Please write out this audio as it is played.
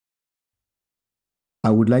I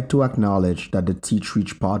would like to acknowledge that the Teach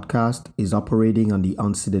Reach podcast is operating on the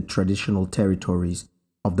unceded traditional territories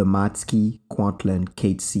of the Matski, Kwantlen,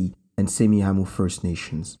 Katzie, and Semiahmoo First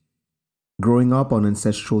Nations. Growing up on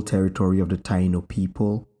ancestral territory of the Taino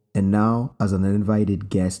people, and now as an uninvited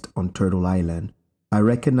guest on Turtle Island, I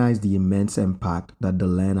recognize the immense impact that the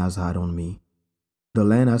land has had on me. The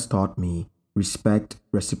land has taught me respect,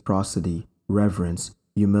 reciprocity, reverence,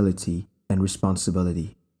 humility, and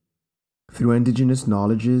responsibility. Through indigenous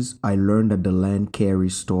knowledges, I learned that the land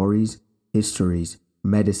carries stories, histories,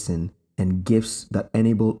 medicine, and gifts that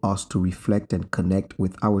enable us to reflect and connect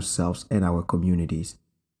with ourselves and our communities.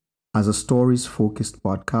 As a stories-focused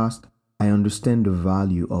podcast, I understand the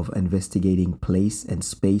value of investigating place and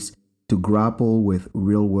space to grapple with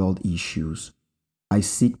real-world issues. I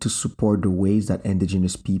seek to support the ways that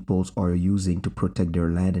indigenous peoples are using to protect their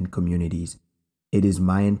land and communities. It is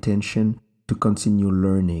my intention to continue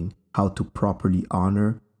learning how to properly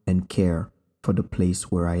honor and care for the place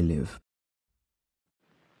where I live.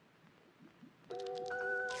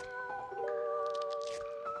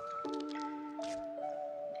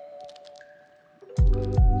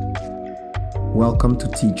 Welcome to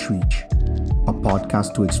Teach Reach, a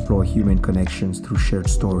podcast to explore human connections through shared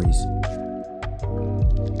stories.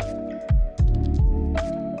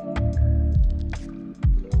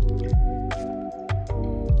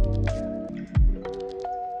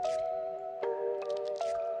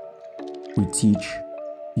 We teach,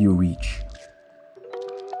 you reach.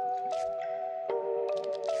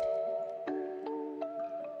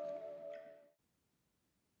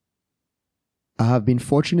 I have been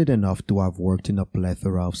fortunate enough to have worked in a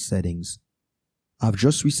plethora of settings. I've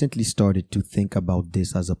just recently started to think about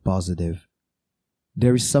this as a positive.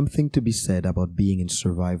 There is something to be said about being in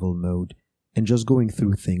survival mode and just going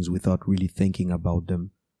through things without really thinking about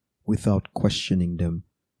them, without questioning them,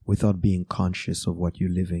 without being conscious of what you're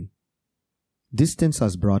living. Distance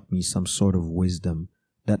has brought me some sort of wisdom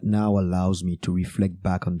that now allows me to reflect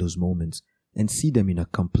back on those moments and see them in a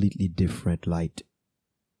completely different light.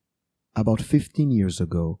 About 15 years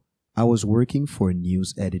ago, I was working for a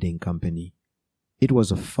news editing company. It was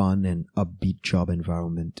a fun and upbeat job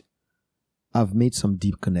environment. I've made some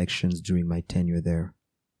deep connections during my tenure there.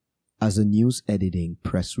 As a news editing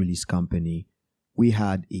press release company, we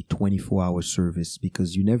had a 24-hour service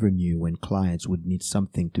because you never knew when clients would need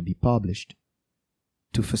something to be published.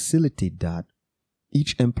 To facilitate that,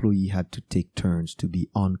 each employee had to take turns to be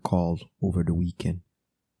on call over the weekend.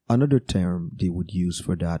 Another term they would use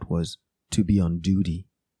for that was to be on duty.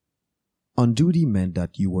 On duty meant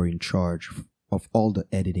that you were in charge of all the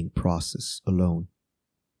editing process alone.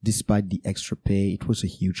 Despite the extra pay, it was a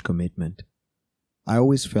huge commitment. I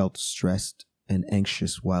always felt stressed and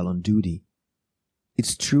anxious while on duty.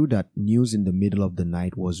 It's true that news in the middle of the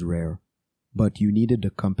night was rare, but you needed the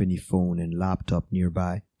company phone and laptop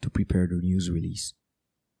nearby to prepare the news release.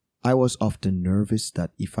 I was often nervous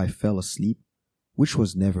that if I fell asleep, which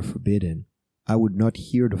was never forbidden, I would not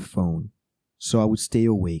hear the phone, so I would stay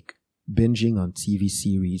awake, binging on TV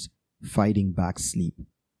series, fighting back sleep.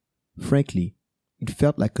 Frankly, it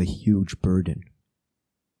felt like a huge burden.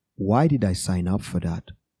 Why did I sign up for that?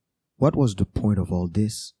 What was the point of all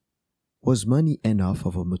this? Was money enough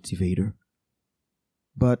of a motivator?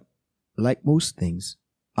 But like most things,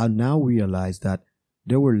 I now realize that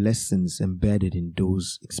there were lessons embedded in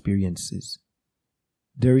those experiences.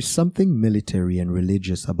 There is something military and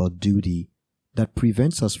religious about duty that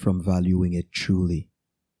prevents us from valuing it truly.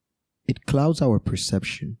 It clouds our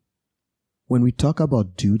perception. When we talk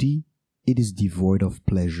about duty, it is devoid of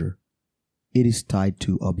pleasure. It is tied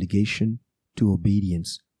to obligation, to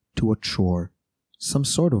obedience, to a chore, some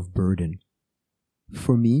sort of burden.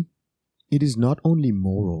 For me, it is not only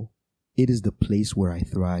moral, it is the place where I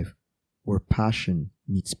thrive, where passion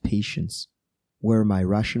meets patience, where my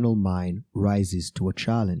rational mind rises to a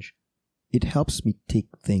challenge. It helps me take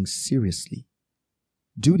things seriously.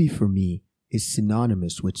 Duty for me is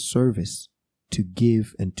synonymous with service, to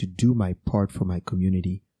give and to do my part for my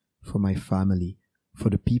community, for my family, for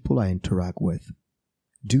the people I interact with.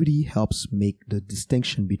 Duty helps make the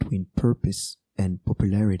distinction between purpose and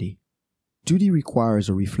popularity. Duty requires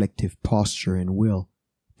a reflective posture and will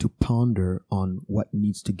to ponder on what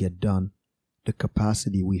needs to get done, the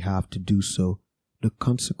capacity we have to do so, the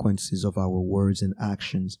consequences of our words and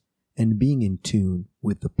actions, and being in tune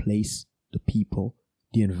with the place, the people,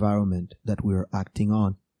 the environment that we are acting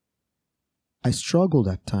on. I struggled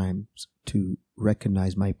at times to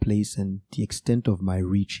recognize my place and the extent of my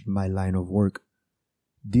reach in my line of work.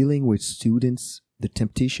 Dealing with students, the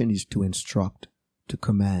temptation is to instruct, to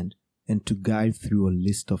command, and to guide through a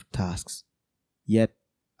list of tasks. Yet,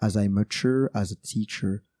 as I mature as a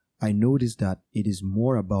teacher, I notice that it is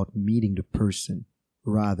more about meeting the person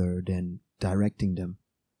rather than directing them.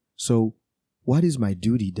 So, what is my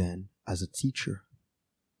duty then as a teacher?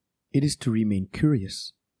 It is to remain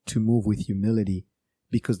curious, to move with humility,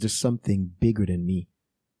 because there's something bigger than me.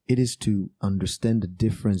 It is to understand the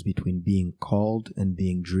difference between being called and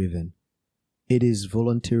being driven. It is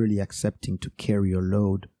voluntarily accepting to carry a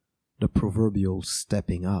load, the proverbial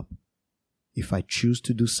stepping up. If I choose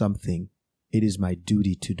to do something, it is my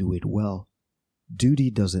duty to do it well.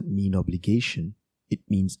 Duty doesn't mean obligation, it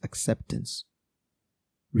means acceptance.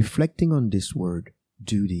 Reflecting on this word,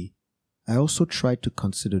 duty, I also try to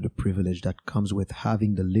consider the privilege that comes with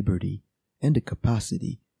having the liberty and the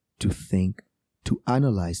capacity to think, to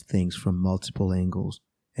analyze things from multiple angles,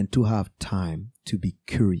 and to have time to be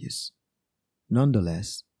curious.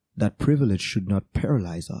 Nonetheless, that privilege should not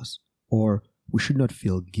paralyze us, or we should not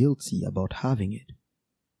feel guilty about having it.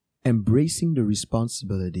 Embracing the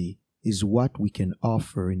responsibility is what we can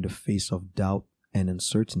offer in the face of doubt and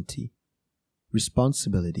uncertainty.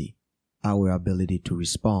 Responsibility, our ability to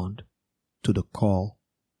respond to the call,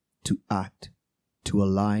 to act, to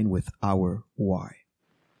align with our why.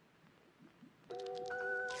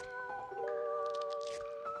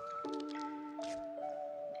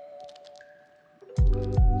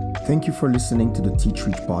 Thank you for listening to the Teach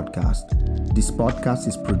Reach podcast. This podcast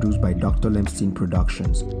is produced by Dr. Lemstein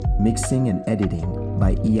Productions, mixing and editing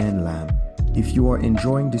by Ian Lam. If you are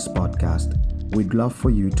enjoying this podcast, we'd love for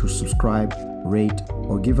you to subscribe, rate,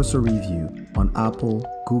 or give us a review on Apple,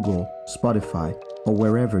 Google, Spotify, or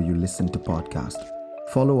wherever you listen to podcasts.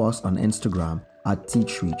 Follow us on Instagram at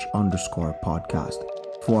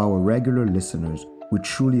teachreach_podcast. For our regular listeners, we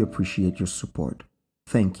truly appreciate your support.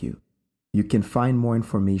 Thank you. You can find more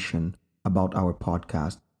information about our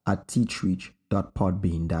podcast at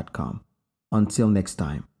teachreach.podbean.com. Until next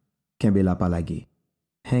time, Kembela Palagi.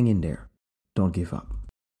 Hang in there. Don't give up.